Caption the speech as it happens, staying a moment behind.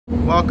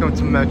Welcome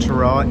to Metro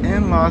Rail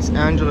in Los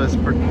Angeles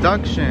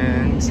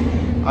Productions.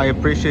 I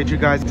appreciate you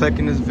guys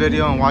clicking this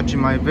video and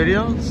watching my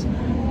videos.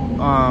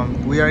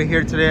 We are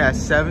here today at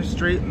 7th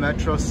Street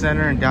Metro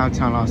Center in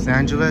downtown Los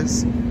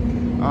Angeles.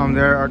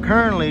 There are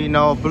currently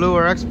no Blue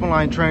or Expo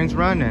Line trains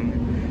running.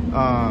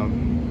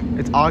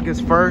 It's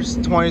August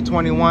 1st,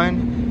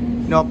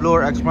 2021. No Blue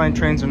or Expo Line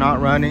trains are not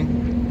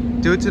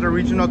running due to the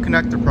Regional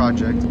Connector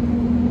Project.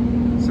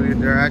 So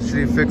they're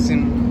actually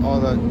fixing all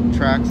the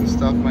tracks and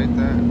stuff like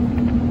that.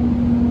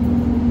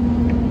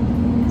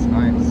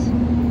 Nice.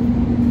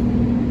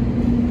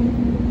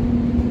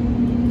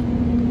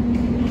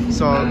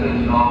 So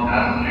all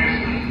passengers,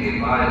 please be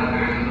advised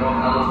there is no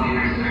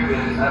elevator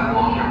service at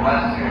Wilshire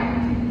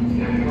Western.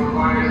 If you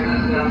require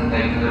assistance,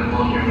 exit at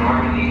Wilshire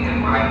Normandy and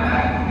ride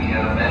back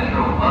via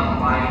Metro Bus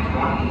Line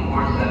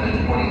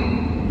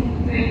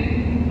 24/7/20. Thank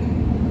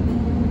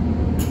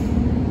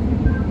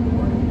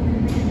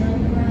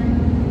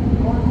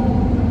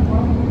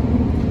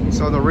you.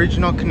 So the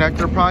Regional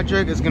Connector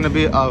Project is going to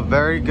be a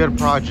very good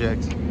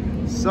project.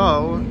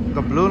 So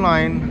the Blue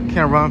Line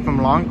can run from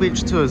Long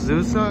Beach to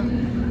Azusa,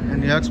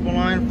 and the Expo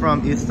Line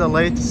from East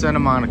LA to Santa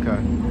Monica.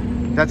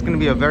 That's going to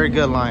be a very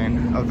good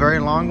line. A very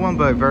long one,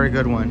 but a very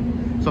good one.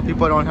 So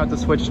people don't have to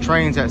switch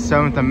trains at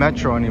 7th and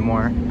Metro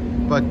anymore.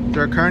 But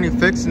they're currently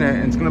fixing it,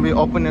 and it's going to be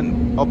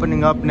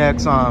opening up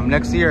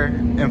next year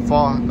in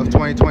fall of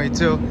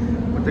 2022.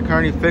 But they're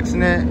currently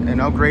fixing it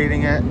and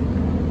upgrading it.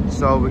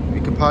 So we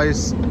could probably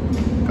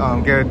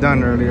get it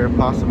done earlier if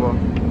possible.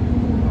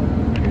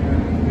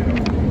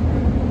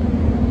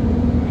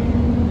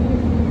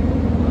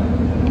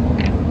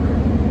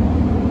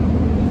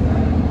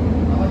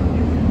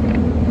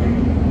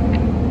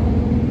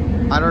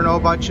 I don't know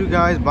about you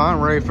guys, but I'm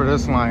ready for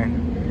this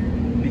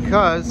line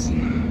because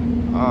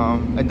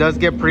it does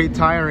get pretty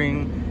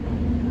tiring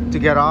to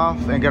get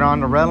off and get on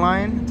the red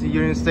line to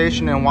Union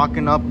Station and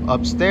walking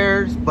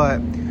upstairs,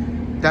 but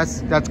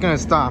that's gonna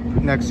stop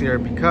next year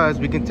because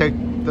we can take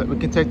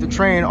the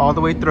train all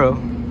the way through,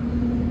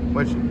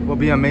 which will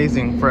be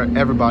amazing for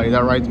everybody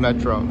that rides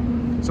Metro.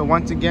 So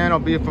once again, I'll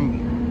be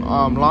from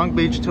Long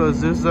Beach to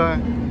Azusa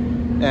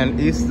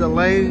and East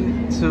LA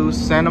to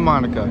Santa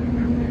Monica.